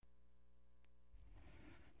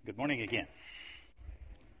Good morning again.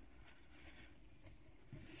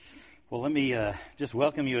 Well, let me just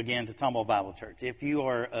welcome you again to Tomball Bible Church. If you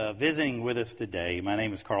are visiting with us today, my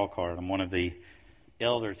name is Carl Card. I'm one of the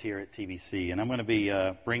elders here at TBC, and I'm going to be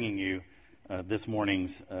bringing you this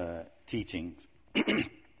morning's teachings.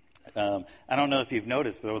 I don't know if you've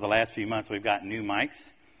noticed, but over the last few months, we've got new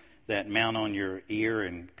mics that mount on your ear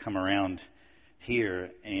and come around here,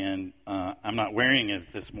 and I'm not wearing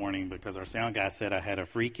it this morning because our sound guy said I had a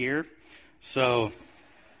freak ear. So,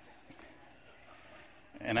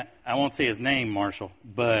 and I won't say his name, Marshall,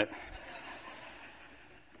 but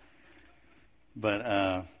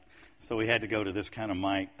so we had to go to this kind of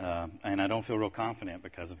mic, and I don't feel real confident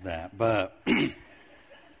because of that. But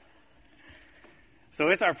so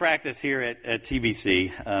it's our practice here at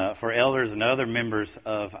TBC for elders and other members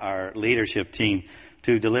of our leadership team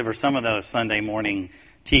to deliver some of those Sunday morning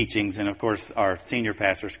teachings. And, of course, our senior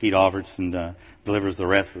pastor, Skeet Alvertson, delivers the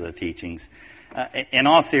rest of the teachings. In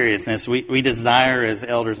all seriousness, we desire as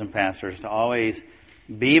elders and pastors to always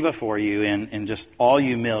be before you in just all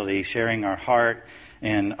humility, sharing our heart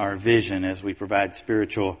and our vision as we provide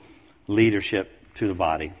spiritual leadership to the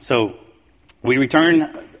body. So we return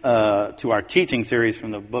to our teaching series from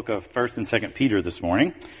the book of 1st and 2nd Peter this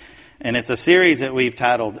morning. And it's a series that we've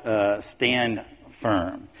titled Stand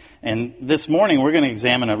Firm. And this morning we're going to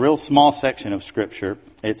examine a real small section of Scripture.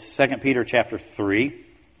 It's 2 Peter chapter 3.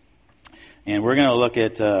 And we're going to look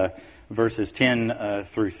at verses 10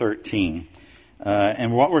 through 13.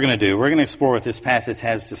 And what we're going to do, we're going to explore what this passage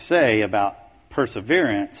has to say about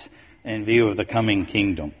perseverance in view of the coming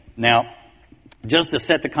kingdom. Now, just to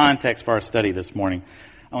set the context for our study this morning,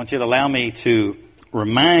 I want you to allow me to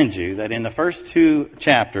remind you that in the first two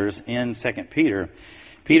chapters in 2 Peter,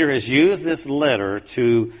 Peter has used this letter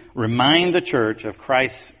to remind the church of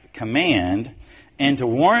Christ's command and to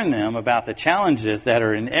warn them about the challenges that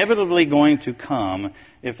are inevitably going to come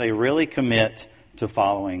if they really commit to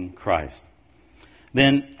following Christ.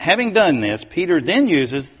 Then, having done this, Peter then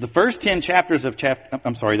uses the first 10 verses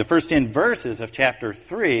of chapter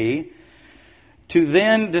 3 to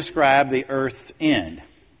then describe the earth's end.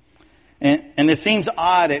 And this seems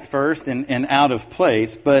odd at first and out of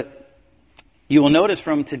place, but you will notice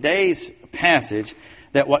from today's passage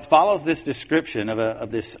that what follows this description of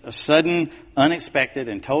this sudden, unexpected,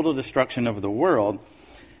 and total destruction of the world,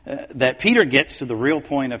 that Peter gets to the real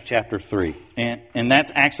point of chapter 3. And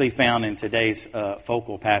that's actually found in today's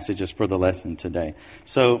focal passages for the lesson today.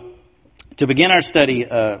 So, to begin our study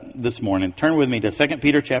this morning, turn with me to 2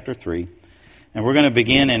 Peter chapter 3. And we're going to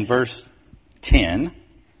begin in verse 10.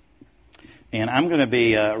 And I'm going to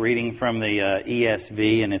be reading from the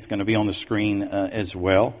ESV, and it's going to be on the screen as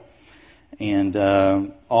well. And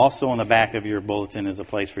also on the back of your bulletin is a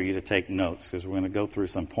place for you to take notes, because we're going to go through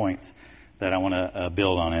some points that I want to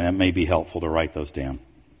build on, and it may be helpful to write those down.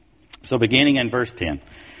 So beginning in verse 10,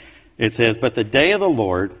 it says, "But the day of the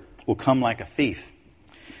Lord will come like a thief,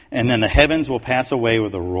 and then the heavens will pass away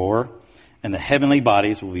with a roar, and the heavenly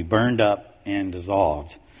bodies will be burned up and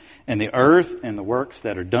dissolved. And the earth and the works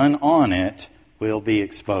that are done on it will be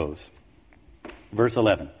exposed." Verse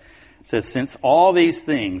 11 says, "Since all these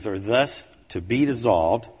things are thus to be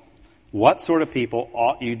dissolved, what sort of people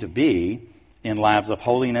ought you to be in lives of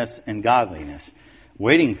holiness and godliness,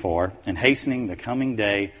 waiting for and hastening the coming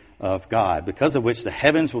day of God, because of which the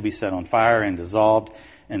heavens will be set on fire and dissolved,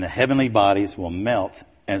 and the heavenly bodies will melt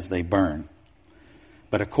as they burn.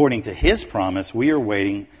 But according to His promise, we are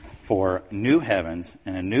waiting for new heavens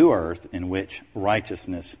and a new earth in which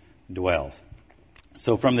righteousness dwells."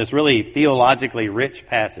 So from this really theologically rich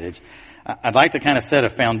passage, I'd like to kind of set a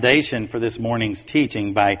foundation for this morning's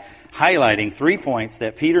teaching by highlighting 3 points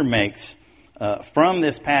that Peter makes from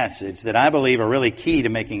this passage that I believe are really key to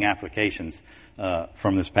making applications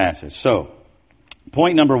from this passage. So,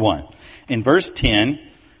 point number 1. In verse 10,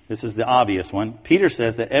 this is the obvious one, Peter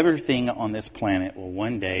says that everything on this planet will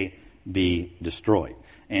one day be destroyed.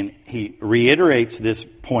 And he reiterates this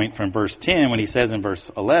point from verse 10 when he says in verse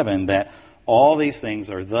 11 that all these things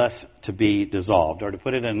are thus to be dissolved. Or to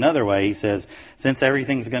put it another way, he says, since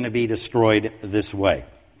everything's going to be destroyed this way.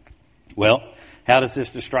 Well, how does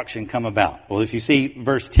this destruction come about? Well, if you see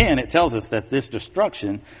verse 10, it tells us that this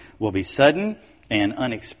destruction will be sudden and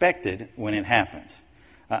unexpected when it happens.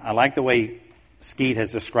 I like the way Skeet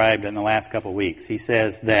has described it in the last couple of weeks. He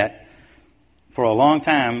says that for a long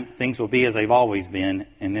time, things will be as they've always been,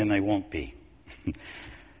 and then they won't be.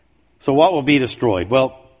 So what will be destroyed?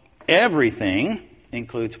 Well, everything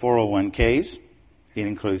includes 401ks. It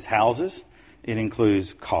includes houses. It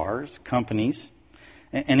includes cars, companies,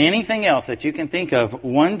 and anything else that you can think of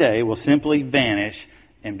one day will simply vanish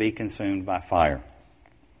and be consumed by fire.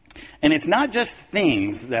 And it's not just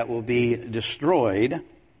things that will be destroyed,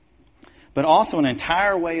 but also an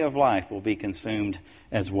entire way of life will be consumed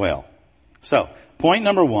as well. So, point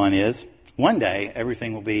number one is, one day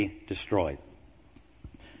everything will be destroyed.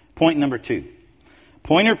 Point number two.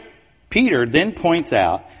 Peter then points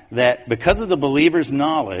out that because of the believer's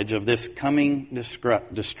knowledge of this coming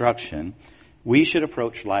destruction, we should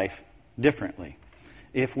approach life differently.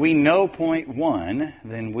 If we know point one,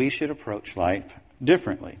 then we should approach life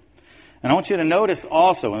differently. And I want you to notice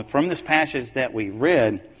also, from this passage that we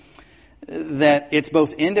read, that it's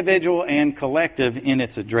both individual and collective in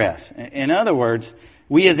its address. In other words,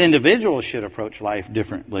 we as individuals should approach life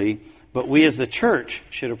differently, but we as the church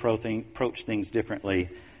should approach things differently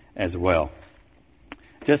as well.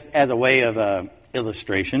 Just as a way of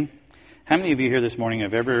illustration, how many of you here this morning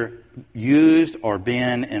have ever used or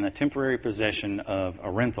been in a temporary possession of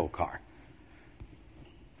a rental car?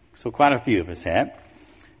 So quite a few of us have.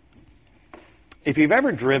 If you've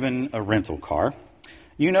ever driven a rental car,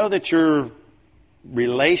 you know that your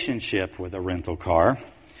relationship with a rental car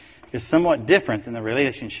is somewhat different than the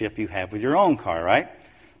relationship you have with your own car, right?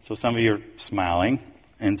 So some of you are smiling.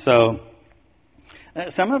 And so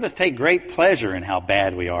some of us take great pleasure in how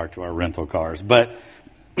bad we are to our rental cars. But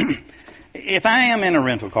if I am in a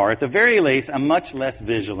rental car, at the very least, I'm much less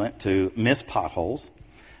vigilant to miss potholes.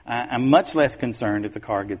 I'm much less concerned if the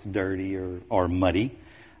car gets dirty or muddy.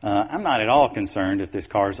 I'm not at all concerned if this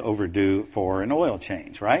car is overdue for an oil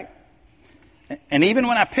change, right? And even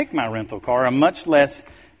when I pick my rental car, I'm much less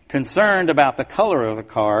concerned about the color of the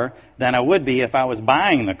car than I would be if I was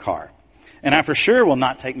buying the car. And I for sure will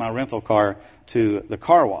not take my rental car to the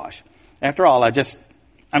car wash. After all, I'm just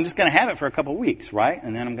going to have it for a couple weeks, right?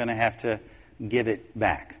 And then I'm going to have to give it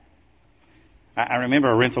back. I remember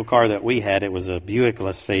a rental car that we had. It was a Buick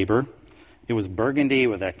LeSabre. It was burgundy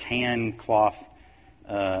with a tan cloth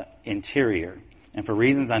interior. And for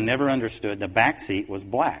reasons I never understood, the back seat was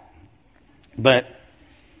black. But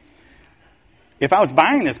if I was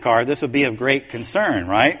buying this car, this would be of great concern,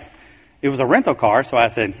 right? It was a rental car, so I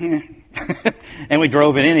said, and we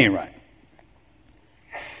drove it anyway.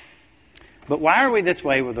 But why are we this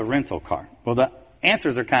way with a rental car? Well, the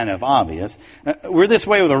answers are kind of obvious. We're this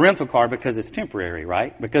way with a rental car because it's temporary,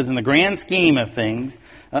 right? Because in the grand scheme of things,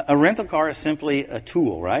 a rental car is simply a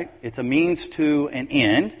tool, right? It's a means to an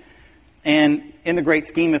end. And in the great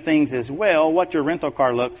scheme of things as well, what your rental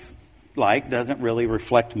car looks like doesn't really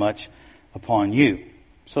reflect much upon you.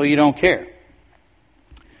 So you don't care.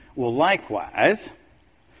 Well, likewise,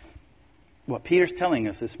 what Peter's telling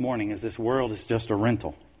us this morning is this world is just a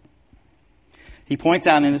rental. He points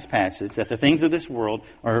out in this passage that the things of this world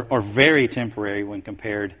are very temporary when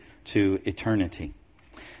compared to eternity.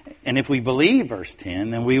 And if we believe verse 10,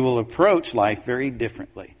 then we will approach life very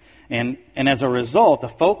differently. And as a result, the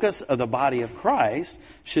focus of the body of Christ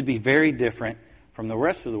should be very different from the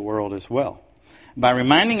rest of the world as well. By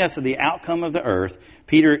reminding us of the outcome of the earth,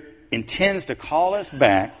 Peter intends to call us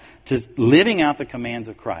back to living out the commands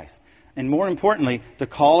of Christ. And more importantly, to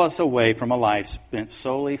call us away from a life spent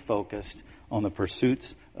solely focused on the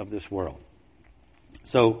pursuits of this world.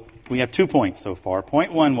 So we have 2 points so far.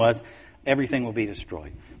 Point one was everything will be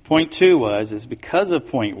destroyed. Point two is because of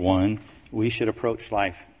point one, we should approach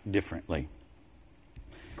life differently.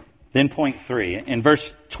 Then point three, in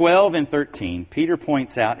verse 12 and 13, Peter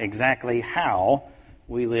points out exactly how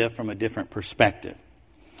we live from a different perspective.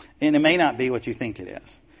 And it may not be what you think it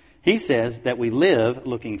is. He says that we live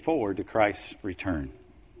looking forward to Christ's return.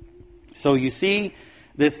 So you see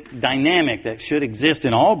this dynamic that should exist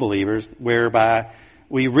in all believers, whereby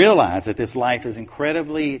we realize that this life is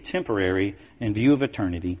incredibly temporary in view of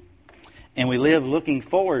eternity, and we live looking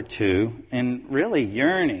forward to and really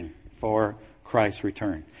yearning for Christ's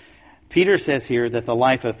return. Peter says here that the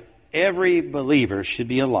life of every believer should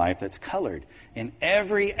be a life that's colored in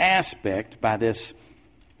every aspect by this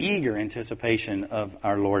eager anticipation of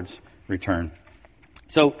our Lord's return.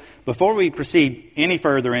 So before we proceed any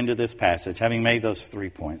further into this passage, having made those 3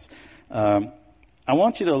 points, I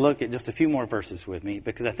want you to look at just a few more verses with me,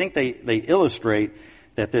 because I think they illustrate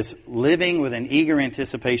that this living with an eager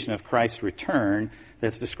anticipation of Christ's return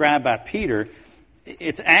that's described by Peter,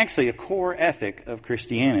 it's actually a core ethic of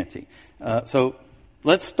Christianity. So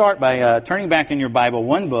let's start by turning back in your Bible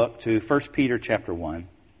one book to 1 Peter chapter 1.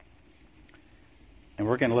 And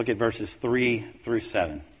we're going to look at verses 3 through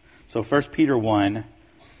 7. So 1 Peter 1,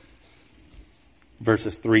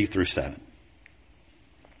 verses 3 through 7.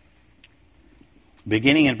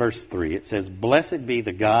 Beginning in verse 3, it says, "Blessed be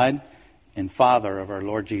the God and Father of our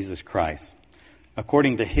Lord Jesus Christ.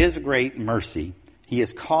 According to His great mercy, He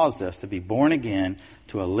has caused us to be born again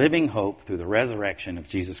to a living hope through the resurrection of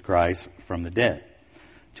Jesus Christ from the dead,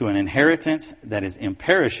 to an inheritance that is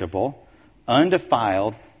imperishable,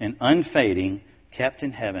 undefiled, and unfading, kept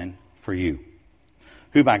in heaven for you,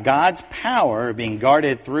 who by God's power are being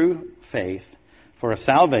guarded through faith for a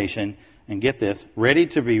salvation, and get this, ready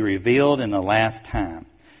to be revealed in the last time.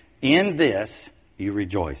 In this you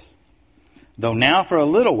rejoice. Though now for a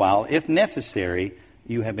little while, if necessary,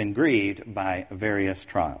 you have been grieved by various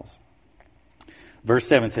trials. Verse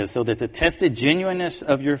 7 says, so that the tested genuineness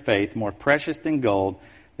of your faith, more precious than gold,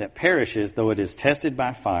 that perishes though it is tested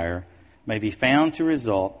by fire, may be found to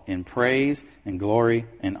result in praise and glory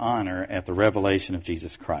and honor at the revelation of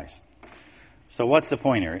Jesus Christ. So what's the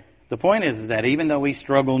point here? The point is that even though we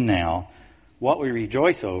struggle now, what we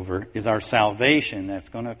rejoice over is our salvation that's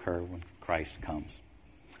going to occur when Christ comes.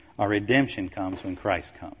 Our redemption comes when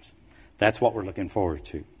Christ comes. That's what we're looking forward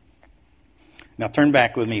to. Now turn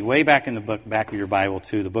back with me, way back in the book, back of your Bible,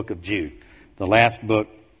 to the book of Jude, the last book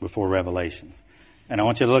before Revelations. And I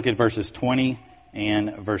want you to look at verses 20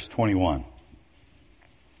 and verse 21.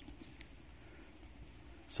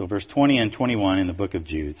 So verse 20 and 21 in the book of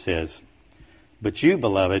Jude says, but you,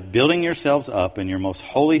 beloved, building yourselves up in your most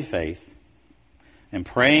holy faith and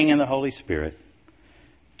praying in the Holy Spirit,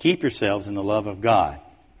 keep yourselves in the love of God,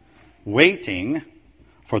 waiting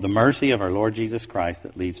for the mercy of our Lord Jesus Christ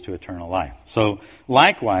that leads to eternal life. So,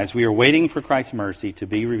 likewise, we are waiting for Christ's mercy to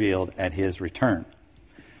be revealed at His return.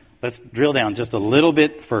 Let's drill down just a little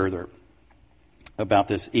bit further about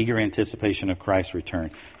this eager anticipation of Christ's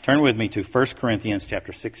return. Turn with me to 1 Corinthians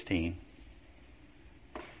chapter 16,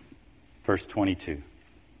 verse 22.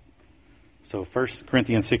 So 1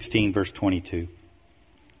 Corinthians 16, verse 22.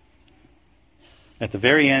 At the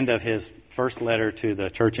very end of his first letter to the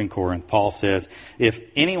church in Corinth, Paul says, if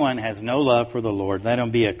anyone has no love for the Lord, let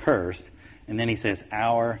him be accursed. And then he says,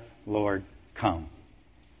 our Lord come.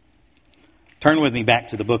 Turn with me back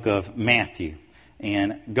to the book of Matthew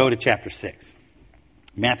and go to chapter 6.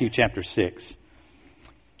 Matthew chapter 6.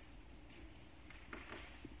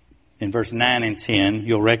 In verse 9 and 10,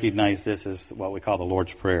 you'll recognize this as what we call the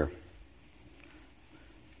Lord's Prayer.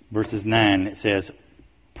 Verses 9, it says,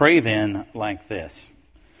 pray then like this.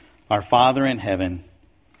 Our Father in heaven,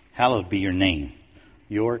 hallowed be your name.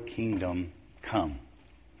 Your kingdom come.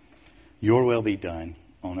 Your will be done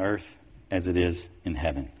on earth as it is in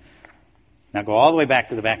heaven. Now go all the way back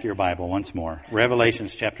to the back of your Bible once more.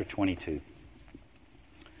 Revelations chapter 22.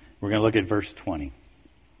 We're going to look at verse 20.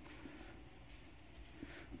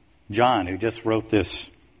 John, who just wrote this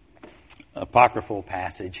apocryphal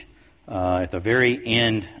passage at the very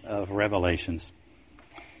end of Revelations,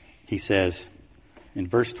 he says in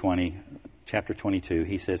verse 20, chapter 22,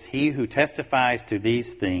 he says, he who testifies to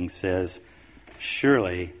these things says,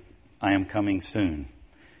 surely I am coming soon.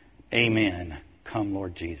 Amen. Come,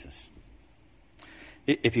 Lord Jesus.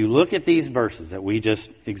 If you look at these verses that we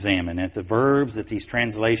just examined, at the verbs that these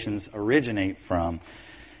translations originate from,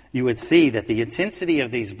 you would see that the intensity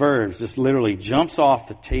of these verbs just literally jumps off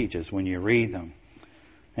the pages when you read them.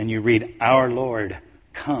 And you read, our Lord,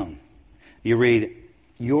 come. You read,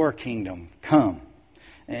 your kingdom, come.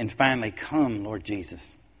 And finally, come, Lord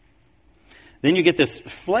Jesus. Then you get this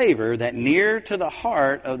flavor that near to the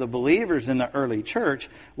heart of the believers in the early church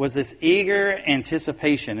was this eager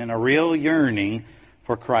anticipation and a real yearning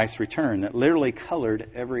for Christ's return that literally colored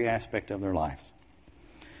every aspect of their lives.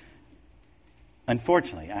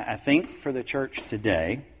 Unfortunately, I think for the church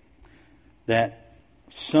today that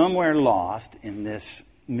somewhere lost in this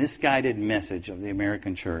misguided message of the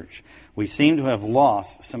American church, we seem to have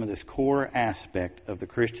lost some of this core aspect of the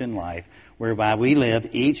Christian life whereby we live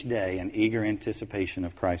each day in eager anticipation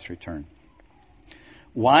of Christ's return.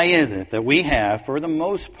 Why is it that we have, for the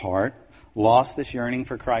most part, lost this yearning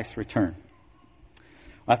for Christ's return?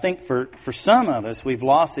 I think for some of us, we've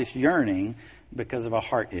lost this yearning because of a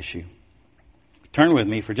heart issue. Turn with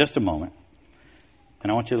me for just a moment,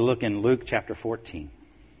 and I want you to look in Luke chapter 14.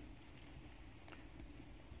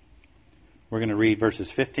 We're going to read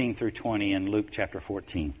verses 15 through 20 in Luke chapter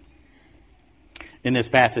 14. In this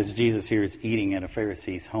passage, Jesus here is eating at a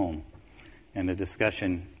Pharisee's home, and a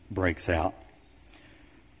discussion breaks out.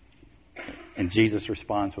 And Jesus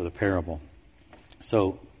responds with a parable.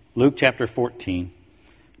 So, Luke chapter 14,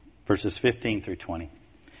 verses 15 through 20.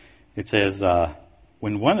 It says,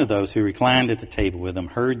 when one of those who reclined at the table with him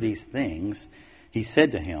heard these things, he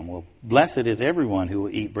said to him, well, blessed is everyone who will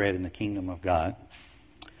eat bread in the kingdom of God.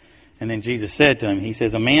 And then Jesus said to him, he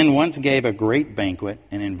says, a man once gave a great banquet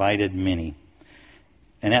and invited many.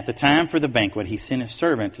 And at the time for the banquet, he sent his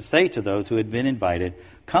servant to say to those who had been invited,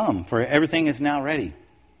 come, for everything is now ready.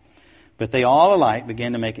 But they all alike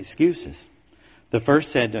began to make excuses. The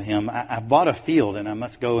first said to him, I've bought a field and I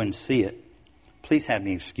must go and see it. Please have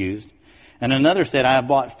me excused. And another said, I have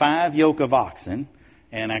bought 5 yoke of oxen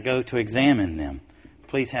and I go to examine them.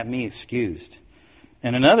 Please have me excused.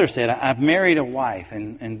 And another said, I've married a wife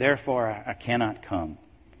and therefore I cannot come.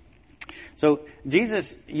 So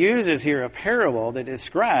Jesus uses here a parable that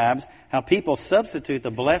describes how people substitute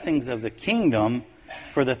the blessings of the kingdom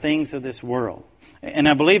for the things of this world. And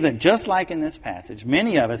I believe that just like in this passage,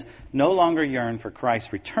 many of us no longer yearn for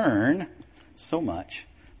Christ's return so much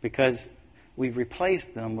because we've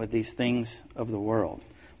replaced them with these things of the world.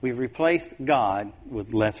 We've replaced God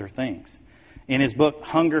with lesser things. In his book,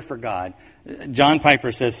 Hunger for God, John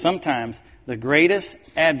Piper says, sometimes the greatest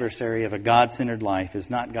adversary of a God-centered life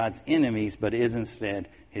is not God's enemies, but is instead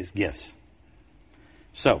his gifts.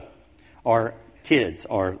 So, our kids,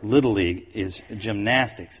 our little league is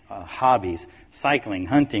gymnastics, hobbies, cycling,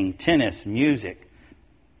 hunting, tennis, music.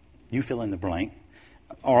 You fill in the blank.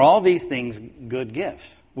 Are all these things good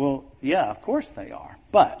gifts? Well, yeah, of course they are.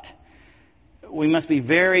 But we must be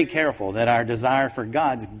very careful that our desire for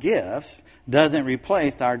God's gifts doesn't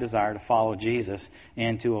replace our desire to follow Jesus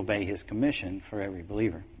and to obey his commission for every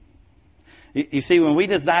believer. You see, when we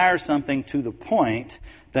desire something to the point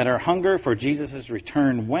that our hunger for Jesus'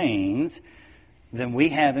 return wanes, then we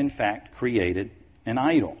have in fact created an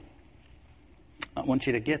idol. I want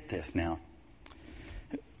you to get this now.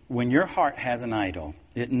 When your heart has an idol,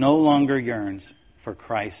 it no longer yearns for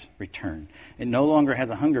Christ's return. It no longer has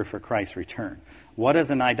a hunger for Christ's return. What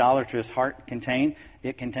does an idolatrous heart contain?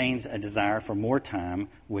 It contains a desire for more time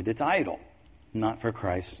with its idol, not for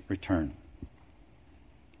Christ's return.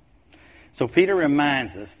 So Peter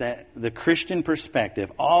reminds us that the Christian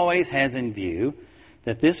perspective always has in view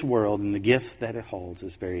that this world and the gift that it holds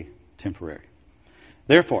is very temporary.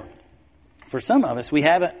 Therefore, for some of us, we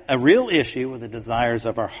have a real issue with the desires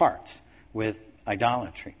of our hearts, with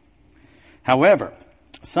idolatry. However,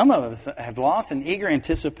 some of us have lost an eager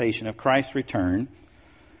anticipation of Christ's return,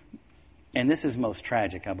 and this is most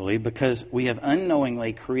tragic, I believe, because we have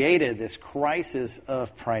unknowingly created this crisis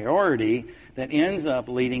of priority that ends up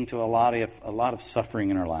leading to a lot of suffering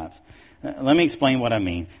in our lives. Let me explain what I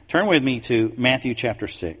mean. Turn with me to Matthew chapter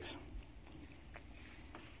 6.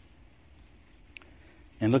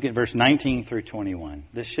 And look at verse 19 through 21.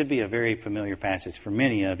 This should be a very familiar passage for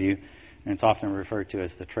many of you, and it's often referred to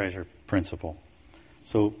as the treasure principle.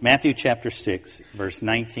 So Matthew chapter 6, verse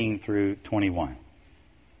 19 through 21.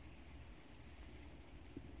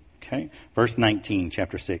 Okay, verse 19,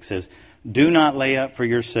 chapter 6 says, Do not lay up for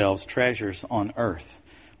yourselves treasures on earth,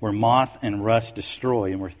 where moth and rust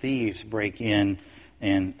destroy, and where thieves break in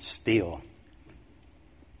and steal.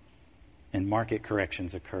 And market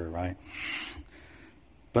corrections occur, right?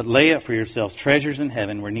 But lay up for yourselves treasures in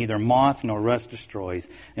heaven, where neither moth nor rust destroys,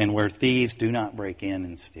 and where thieves do not break in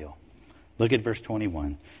and steal. Look at verse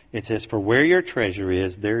 21. It says, For where your treasure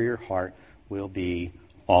is, there your heart will be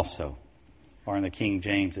also. Or in the King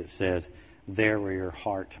James it says, There will your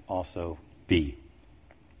heart also be.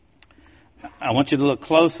 I want you to look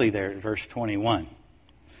closely there at verse 21.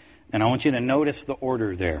 And I want you to notice the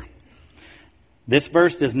order there. This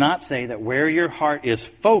verse does not say that where your heart is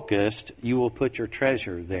focused, you will put your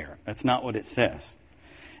treasure there. That's not what it says.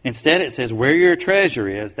 Instead, it says where your treasure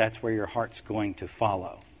is, that's where your heart's going to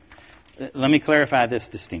follow. Let me clarify this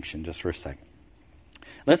distinction just for a second.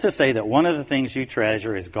 Let's just say that one of the things you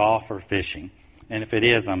treasure is golf or fishing. And if it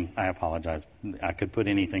is, I apologize. I could put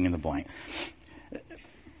anything in the blank.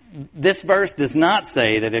 This verse does not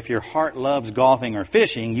say that if your heart loves golfing or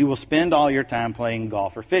fishing, you will spend all your time playing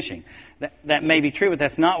golf or fishing. That may be true, but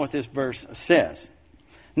that's not what this verse says.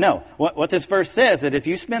 No, what this verse says is that if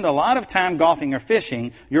you spend a lot of time golfing or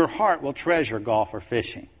fishing, your heart will treasure golf or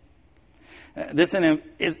fishing.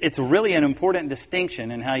 It's really an important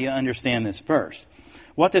distinction in how you understand this verse.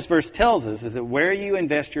 What this verse tells us is that where you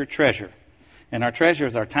invest your treasure, and our treasure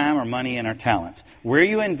is our time, our money, and our talents, where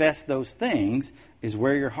you invest those things is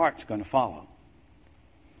where your heart's going to follow.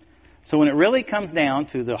 So when it really comes down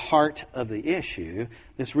to the heart of the issue,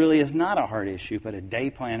 this really is not a heart issue, but a day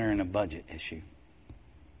planner and a budget issue.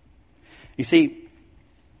 You see,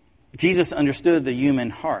 Jesus understood the human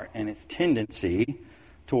heart and its tendency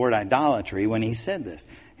toward idolatry when he said this.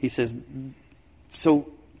 He says,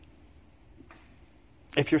 so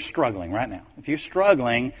if you're struggling right now, if you're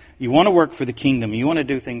struggling, you want to work for the kingdom, you want to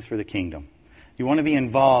do things for the kingdom, you want to be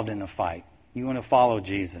involved in the fight, you want to follow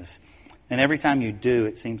Jesus, and every time you do,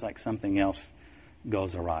 it seems like something else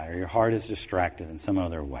goes awry, or your heart is distracted in some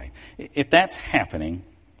other way. If that's happening,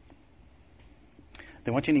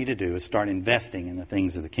 then what you need to do is start investing in the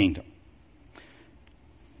things of the kingdom.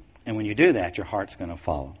 And when you do that, your heart's going to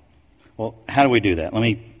follow. Well, how do we do that? Let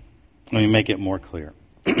me make it more clear.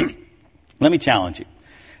 Let me challenge you.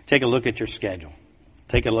 Take a look at your schedule.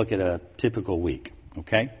 Take a look at a typical week,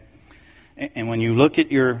 okay? And when you look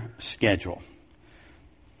at your schedule,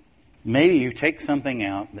 maybe you take something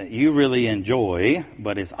out that you really enjoy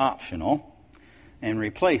but is optional and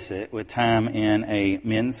replace it with time in a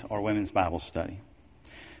men's or women's Bible study.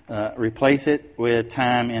 Replace it with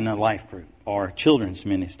time in a life group or children's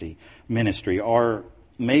ministry, or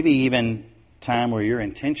maybe even time where you're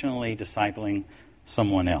intentionally discipling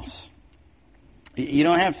someone else. You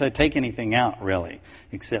don't have to take anything out, really,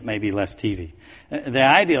 except maybe less TV. The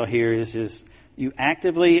ideal here is just you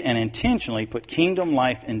actively and intentionally put kingdom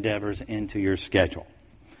life endeavors into your schedule.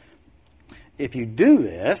 If you do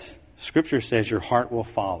this, Scripture says your heart will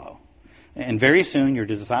follow. And very soon your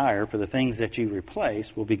desire for the things that you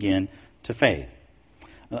replace will begin to fade.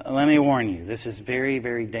 Let me warn you, this is very,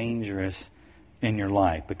 very dangerous in your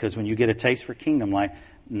life, because when you get a taste for kingdom life,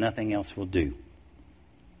 nothing else will do.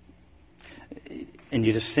 And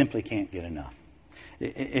you just simply can't get enough.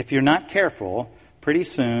 If you're not careful, pretty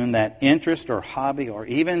soon that interest or hobby or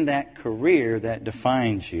even that career that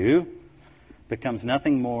defines you becomes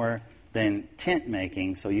nothing more than tent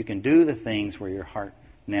making, so you can do the things where your heart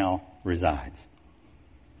now resides.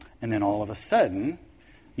 And then all of a sudden,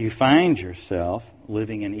 you find yourself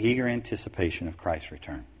living in eager anticipation of Christ's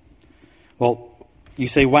return. Well, you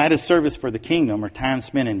say, why does service for the kingdom or time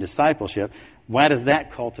spent in discipleship, why does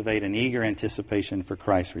that cultivate an eager anticipation for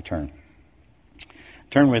Christ's return?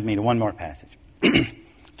 Turn with me to one more passage.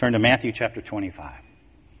 Turn to Matthew chapter 25.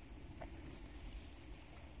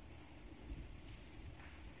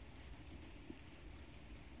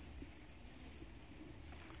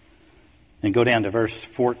 And go down to verse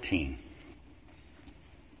 14.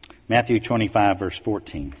 Matthew 25, verse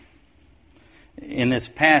 14. In this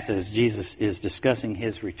passage, Jesus is discussing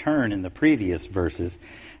his return in the previous verses,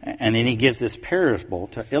 and then he gives this parable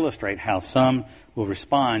to illustrate how some will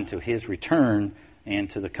respond to his return and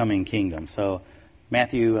to the coming kingdom. So,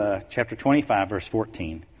 Matthew chapter 25, verse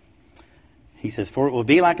 14. He says, "For it will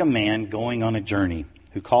be like a man going on a journey,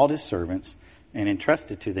 who called his servants and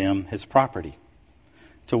entrusted to them his property.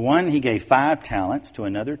 To one he gave 5 talents, to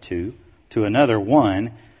another 2, to another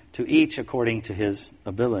 1, to each according to his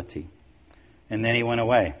ability. And then he went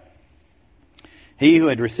away. He who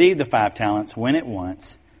had received the 5 talents went at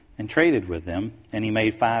once and traded with them, and he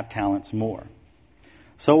made 5 talents more.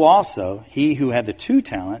 So also he who had the 2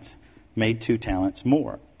 talents made 2 talents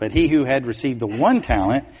more. But he who had received the 1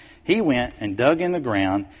 talent, he went and dug in the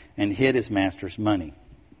ground and hid his master's money.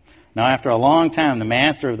 Now after a long time, the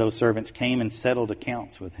master of those servants came and settled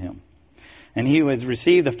accounts with him. And he who had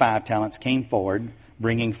received the 5 talents came forward,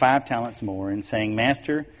 bringing 5 talents more, and saying,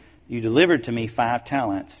 Master, you delivered to me 5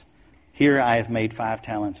 talents. Here I have made 5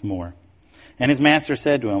 talents more. And his master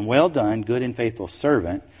said to him, Well done, good and faithful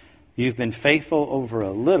servant. You've been faithful over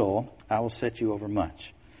a little, I will set you over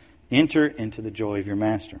much. Enter into the joy of your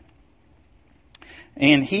master.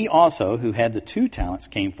 And he also, who had the 2 talents,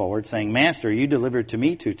 came forward, saying, Master, you delivered to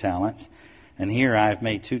me 2 talents, and here I have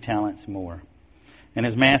made 2 talents more. And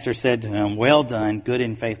his master said to him, Well done, good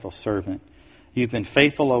and faithful servant. You've been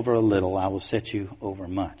faithful over a little, I will set you over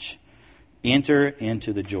much. Enter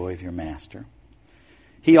into the joy of your master.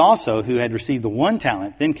 He also, who had received the 1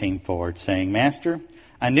 talent, then came forward, saying, Master,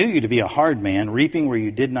 I knew you to be a hard man, reaping where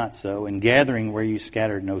you did not sow, and gathering where you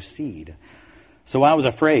scattered no seed. So I was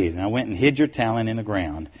afraid, and I went and hid your talent in the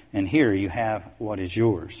ground, and here you have what is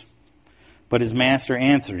yours. But his master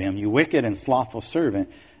answered him, You wicked and slothful servant,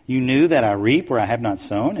 you knew that I reap where I have not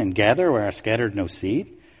sown, and gather where I scattered no seed?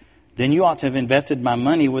 Then you ought to have invested my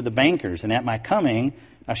money with the bankers, and at my coming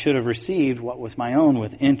I should have received what was my own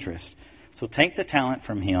with interest. So take the talent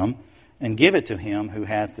from him, and give it to him who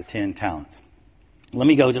has the 10 talents. Let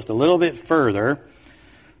me go just a little bit further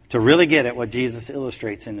to really get at what Jesus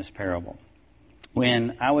illustrates in this parable.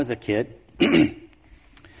 When I was a kid,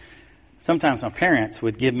 sometimes my parents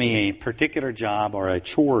would give me a particular job or a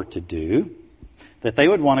chore to do that they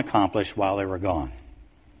would want to accomplish while they were gone.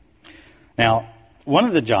 Now, one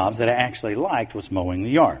of the jobs that I actually liked was mowing the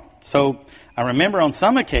yard. So I remember on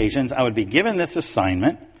some occasions I would be given this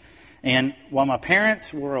assignment, and while my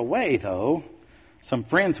parents were away, though, some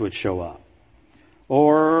friends would show up.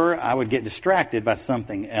 Or I would get distracted by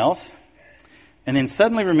something else, and then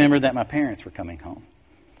suddenly remember that my parents were coming home.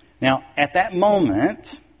 Now, at that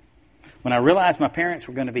moment, when I realized my parents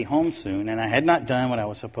were going to be home soon and I had not done what I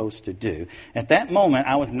was supposed to do, at that moment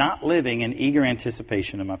I was not living in eager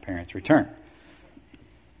anticipation of my parents' return.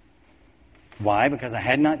 Why? Because I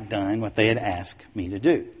had not done what they had asked me to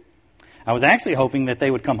do. I was actually hoping that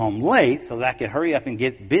they would come home late so that I could hurry up and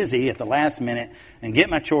get busy at the last minute and get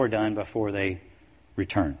my chore done before they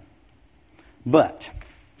return. But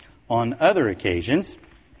on other occasions,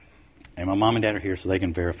 and my mom and dad are here so they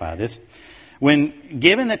can verify this, when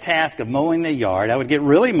given the task of mowing the yard, I would get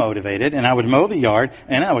really motivated and I would mow the yard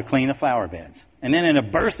and I would clean the flower beds. And then in a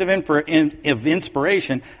burst of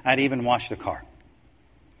inspiration, I'd even wash the car.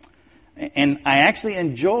 And I actually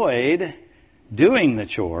enjoyed doing the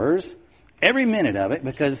chores, every minute of it,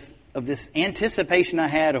 because of this anticipation I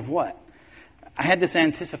had of what? I had this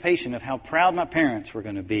anticipation of how proud my parents were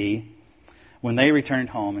going to be when they returned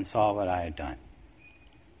home and saw what I had done.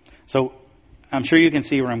 So I'm sure you can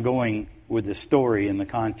see where I'm going with this story in the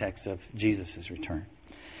context of Jesus' return.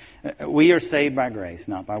 We are saved by grace,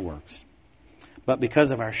 not by works. But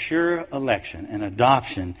because of our sure election and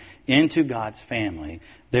adoption into God's family,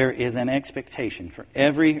 there is an expectation for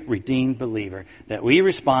every redeemed believer that we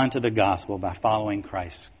respond to the gospel by following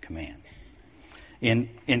Christ's commands. In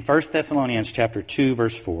 1 Thessalonians chapter 2,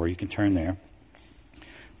 verse 4, you can turn there.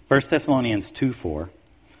 1 Thessalonians 2:4.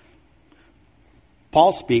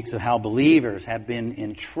 Paul speaks of how believers have been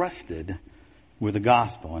entrusted with the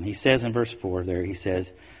gospel. And he says in verse 4 there, he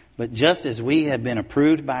says, "But just as we have been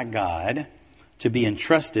approved by God to be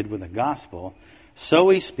entrusted with the gospel, so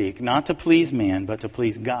we speak, not to please man, but to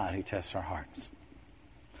please God who tests our hearts."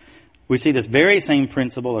 We see this very same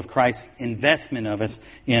principle of Christ's investment of us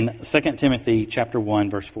in 2 Timothy chapter 1,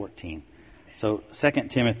 verse 14. So 2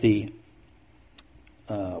 Timothy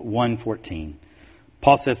 1:14.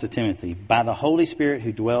 Paul says to Timothy, "By the Holy Spirit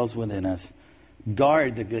who dwells within us,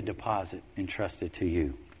 guard the good deposit entrusted to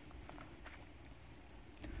you."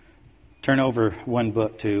 Turn over one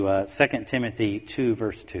book to 2 Timothy 2,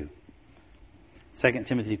 verse 2. 2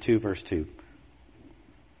 Timothy 2, verse 2.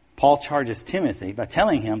 Paul charges Timothy by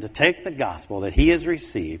telling him to take the gospel that he has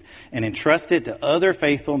received and entrust it to other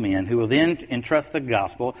faithful men who will then entrust the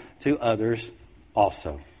gospel to others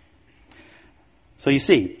also. So you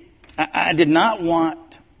see, I did not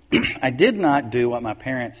do what my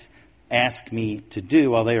parents asked me to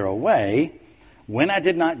do while they were away. When I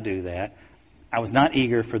did not do that, I was not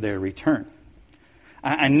eager for their return.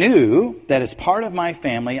 I knew that as part of my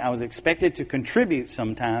family, I was expected to contribute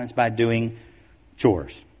sometimes by doing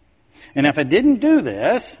chores. And if I didn't do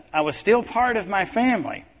this, I was still part of my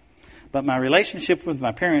family. But my relationship with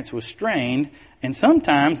my parents was strained, and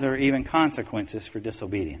sometimes there were even consequences for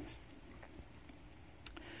disobedience.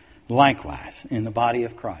 Likewise, in the body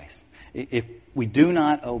of Christ, if we do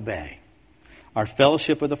not obey, our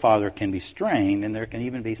fellowship with the Father can be strained, and there can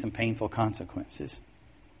even be some painful consequences.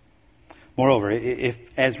 Moreover, if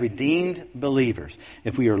as redeemed believers,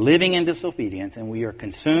 if we are living in disobedience and we are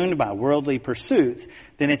consumed by worldly pursuits,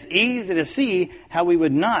 then it's easy to see how we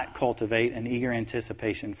would not cultivate an eager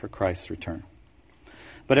anticipation for Christ's return.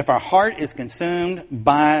 But if our heart is consumed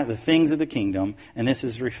by the things of the kingdom, and this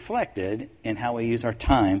is reflected in how we use our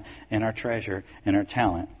time and our treasure and our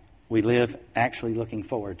talent, we live actually looking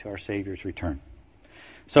forward to our Savior's return.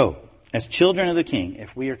 So, as children of the King,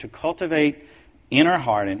 if we are to cultivate in our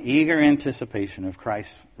heart an eager anticipation of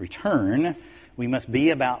Christ's return, we must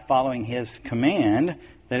be about following His command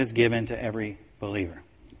that is given to every believer.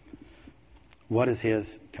 What is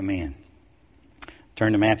His command?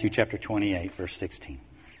 Turn to Matthew chapter 28, verse 16.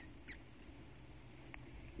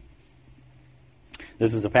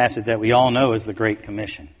 This is a passage that we all know as the Great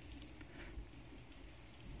Commission.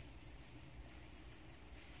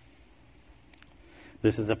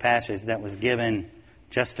 This is a passage that was given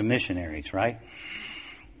just to missionaries, right?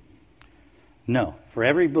 No. For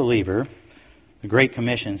every believer, the Great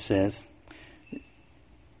Commission says,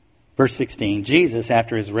 verse 16, Jesus,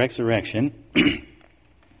 after His resurrection,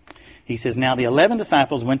 He says, "Now the 11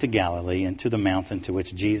 disciples went to Galilee and to the mountain to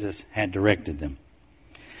which Jesus had directed them.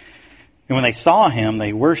 And when they saw Him,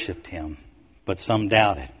 they worshipped Him, but some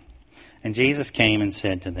doubted. And Jesus came and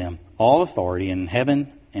said to them, 'All authority in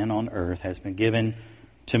heaven and on earth has been given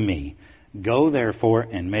to me. Go therefore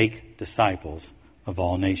and make disciples of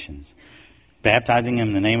all nations, baptizing them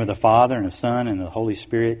in the name of the Father and the Son and the Holy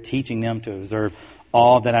Spirit, teaching them to observe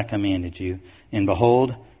all that I commanded you. And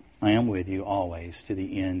behold, I am with you always to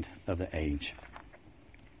the end of the age.'"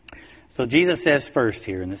 So Jesus says first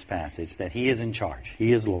here in this passage that He is in charge.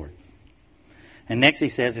 He is Lord. And next He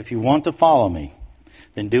says, if you want to follow me,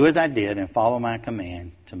 then do as I did and follow my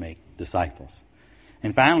command to make disciples.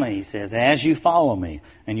 And finally He says, as you follow me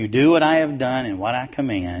and you do what I have done and what I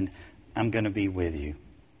command, I'm going to be with you.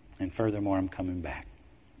 And furthermore, I'm coming back.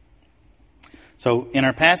 So in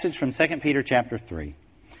our passage from 2 Peter chapter 3,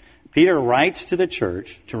 Peter writes to the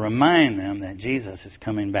church to remind them that Jesus is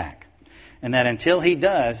coming back. and that until He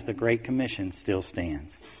does, the Great Commission still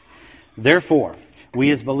stands. Therefore, we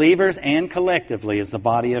as believers and collectively as the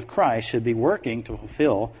body of Christ should be working to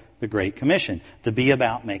fulfill the Great Commission, to be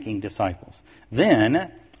about making disciples.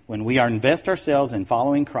 Then, when we invest ourselves in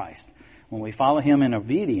following Christ, when we follow Him in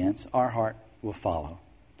obedience, our heart will follow.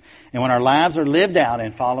 And when our lives are lived out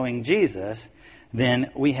in following Jesus,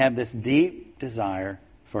 then we have this deep desire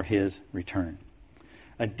for His return.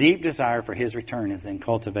 A deep desire for His return is then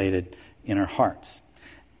cultivated in our hearts.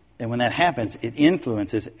 And when that happens, it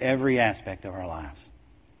influences every aspect of our lives.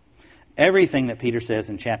 Everything that Peter says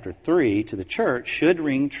in chapter 3 to the church should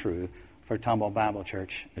ring true for Tomball Bible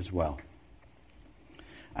Church as well.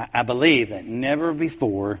 I believe that never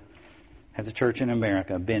before has a church in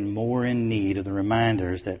America been more in need of the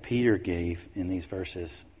reminders that Peter gave in these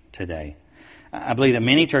verses today. I believe that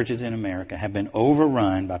many churches in America have been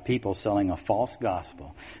overrun by people selling a false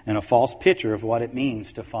gospel and a false picture of what it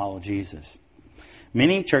means to follow Jesus.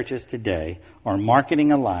 Many churches today are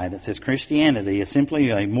marketing a lie that says Christianity is simply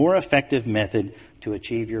a more effective method to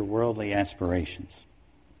achieve your worldly aspirations.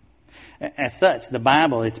 As such, the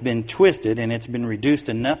Bible, it's been twisted and it's been reduced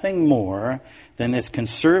to nothing more than this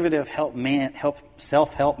conservative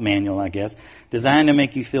self-help manual, I guess, designed to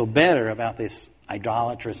make you feel better about this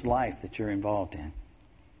idolatrous life that you're involved in.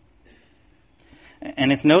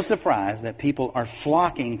 And it's no surprise that people are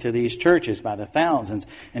flocking to these churches by the thousands,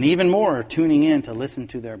 and even more are tuning in to listen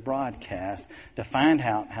to their broadcasts to find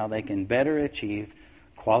out how they can better achieve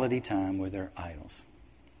quality time with their idols.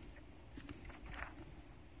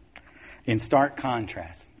 In stark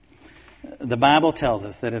contrast, the Bible tells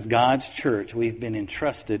us that as God's church, we've been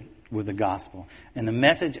entrusted with the gospel. And the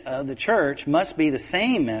message of the church must be the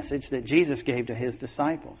same message that Jesus gave to His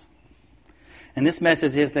disciples. And this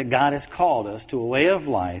message is that God has called us to a way of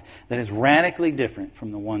life that is radically different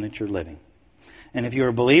from the one that you're living. And if you're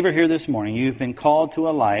a believer here this morning, you've been called to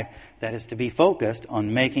a life that is to be focused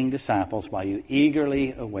on making disciples while you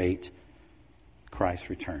eagerly await Christ's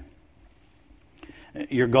return.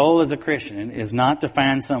 Your goal as a Christian is not to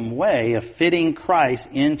find some way of fitting Christ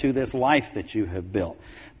into this life that you have built,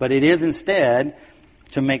 but it is instead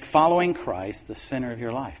to make following Christ the center of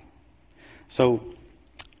your life. So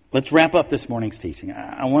let's wrap up this morning's teaching.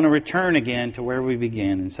 I want to return again to where we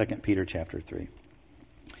began in 2 Peter chapter 3.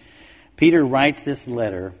 Peter writes this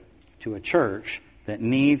letter to a church that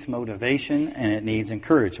needs motivation and it needs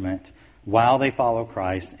encouragement while they follow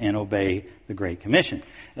Christ and obey the Great Commission.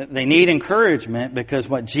 They need encouragement because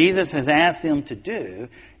what Jesus has asked them to do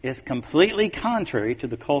is completely contrary to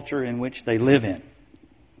the culture in which they live in.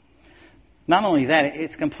 Not only that,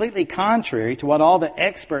 it's completely contrary to what all the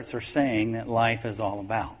experts are saying that life is all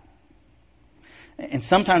about. And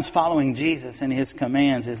sometimes following Jesus and His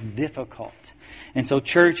commands is difficult. And so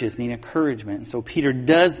churches need encouragement. And so Peter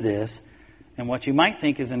does this in what you might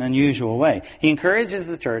think is an unusual way. He encourages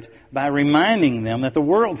the church by reminding them that the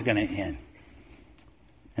world's going to end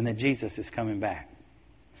and that Jesus is coming back.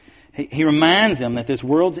 He reminds them that this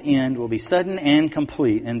world's end will be sudden and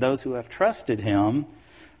complete, and those who have trusted Him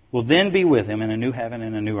will then be with Him in a new heaven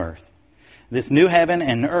and a new earth. This new heaven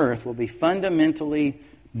and earth will be fundamentally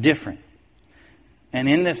different. And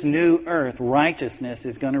in this new earth, righteousness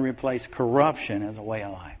is going to replace corruption as a way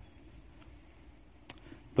of life.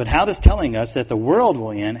 But how does telling us that the world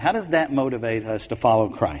will end, how does that motivate us to follow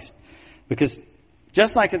Christ? Because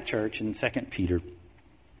just like a church in 2 Peter,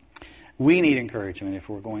 we need encouragement if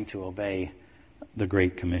we're going to obey the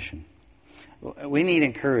Great Commission. We need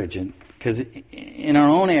encouragement because in our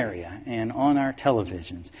own area and on our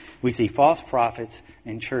televisions, we see false prophets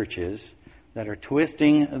in churches that are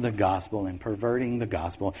twisting the gospel and perverting the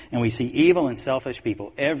gospel. And we see evil and selfish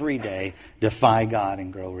people every day defy God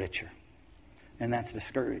and grow richer. And that's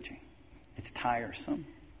discouraging. It's tiresome.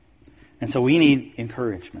 And so we need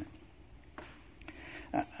encouragement.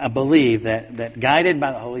 I believe that guided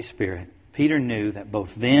by the Holy Spirit, Peter knew that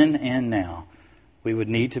both then and now we would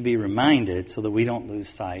need to be reminded so that we don't lose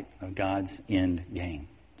sight of God's end game.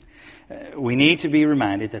 We need to be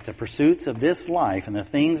reminded that the pursuits of this life and the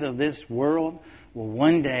things of this world will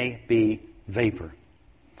one day be vapor.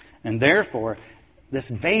 And therefore, this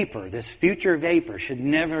vapor, this future vapor, should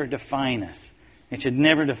never define us. It should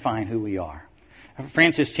never define who we are.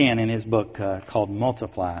 Francis Chan, in his book called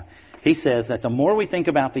Multiply, he says that the more we think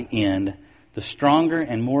about the end, the stronger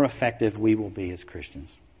and more effective we will be as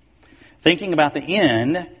Christians. Thinking about the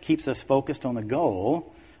end keeps us focused on the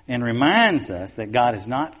goal and reminds us that God is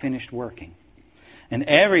not finished working. And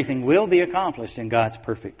everything will be accomplished in God's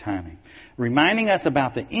perfect timing. Reminding us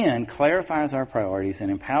about the end clarifies our priorities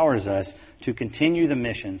and empowers us to continue the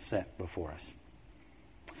mission set before us.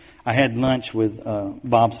 I had lunch with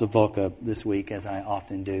Bob Savolka this week, as I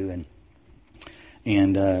often do,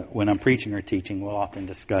 and when I'm preaching or teaching, we'll often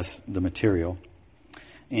discuss the material.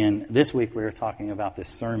 And this week we were talking about this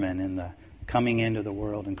sermon and the coming into the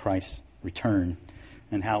world and Christ's return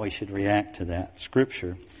and how we should react to that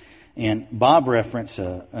scripture. And Bob referenced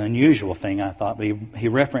an unusual thing, I thought, but he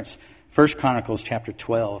referenced 1 Chronicles chapter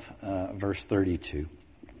 12, verse 32.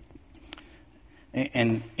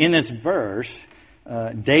 And in this verse,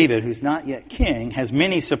 David, who's not yet king, has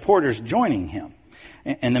many supporters joining him.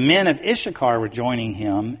 And the men of Issachar were joining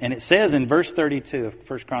him. And it says in verse 32 of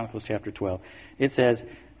 1 Chronicles chapter 12, it says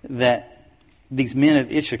that these men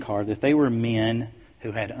of Issachar, that they were men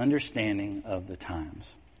who had understanding of the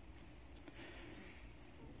times.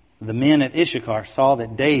 The men of Issachar saw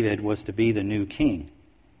that David was to be the new king.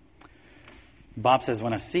 Bob says,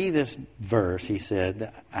 when I see this verse, he said,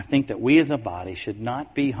 that I think that we as a body should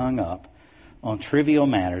not be hung up on trivial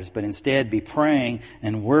matters, but instead be praying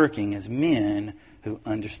and working as men who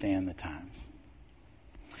understand the times.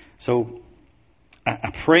 So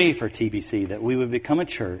I pray for TBC that we would become a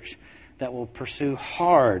church that will pursue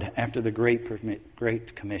hard after the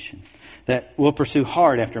Great Commission, that will pursue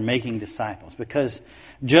hard after making disciples, because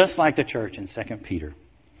just like the church in 2 Peter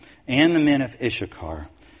and the men of Issachar,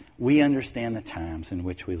 we understand the times in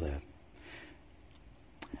which we live.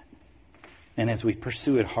 And as we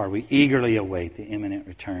pursue it hard, we eagerly await the imminent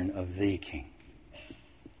return of the King.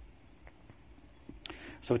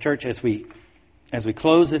 So, church, as we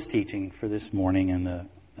close this teaching for this morning and the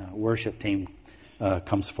worship team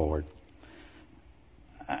comes forward,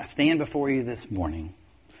 I stand before you this morning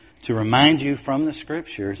to remind you from the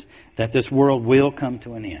Scriptures that this world will come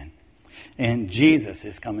to an end. And Jesus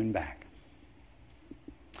is coming back.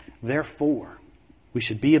 Therefore, we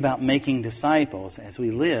should be about making disciples as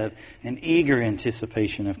we live in eager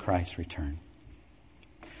anticipation of Christ's return.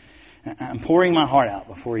 I'm pouring my heart out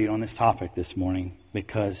before you on this topic this morning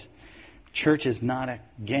because church is not a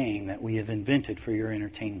game that we have invented for your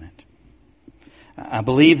entertainment. I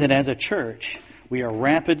believe that as a church, we are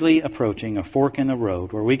rapidly approaching a fork in the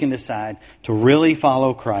road where we can decide to really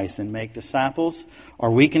follow Christ and make disciples, or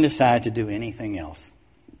we can decide to do anything else.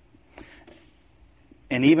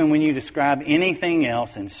 And even when you describe anything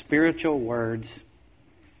else in spiritual words,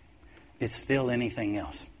 it's still anything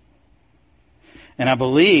else. And I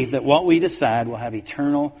believe that what we decide will have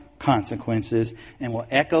eternal consequences and will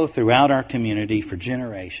echo throughout our community for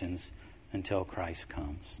generations until Christ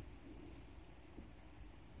comes.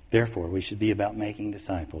 Therefore, we should be about making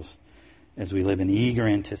disciples as we live in eager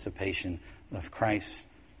anticipation of Christ's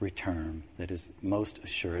return that is most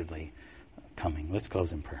assuredly coming. Let's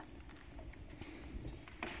close in prayer.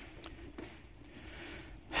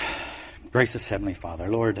 Gracious Heavenly Father,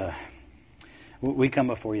 Lord, we come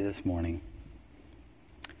before you this morning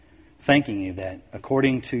thanking you that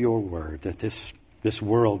according to your word that this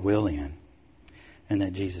world will end and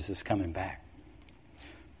that Jesus is coming back.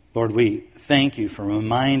 Lord, we thank you for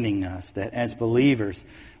reminding us that as believers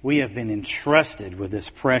we have been entrusted with this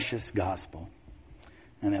precious gospel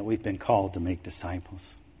and that we've been called to make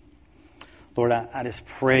disciples. Lord, I just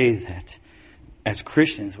pray that as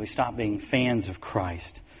Christians we stop being fans of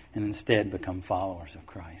Christ and instead become followers of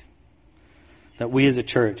Christ. That we as a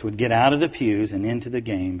church would get out of the pews and into the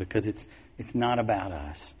game because it's not about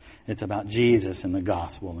us. It's about Jesus and the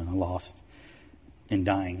gospel in a lost and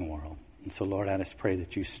dying world. And so, Lord, I just pray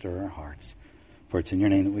that you stir our hearts. For it's in your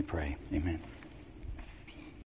name that we pray. Amen.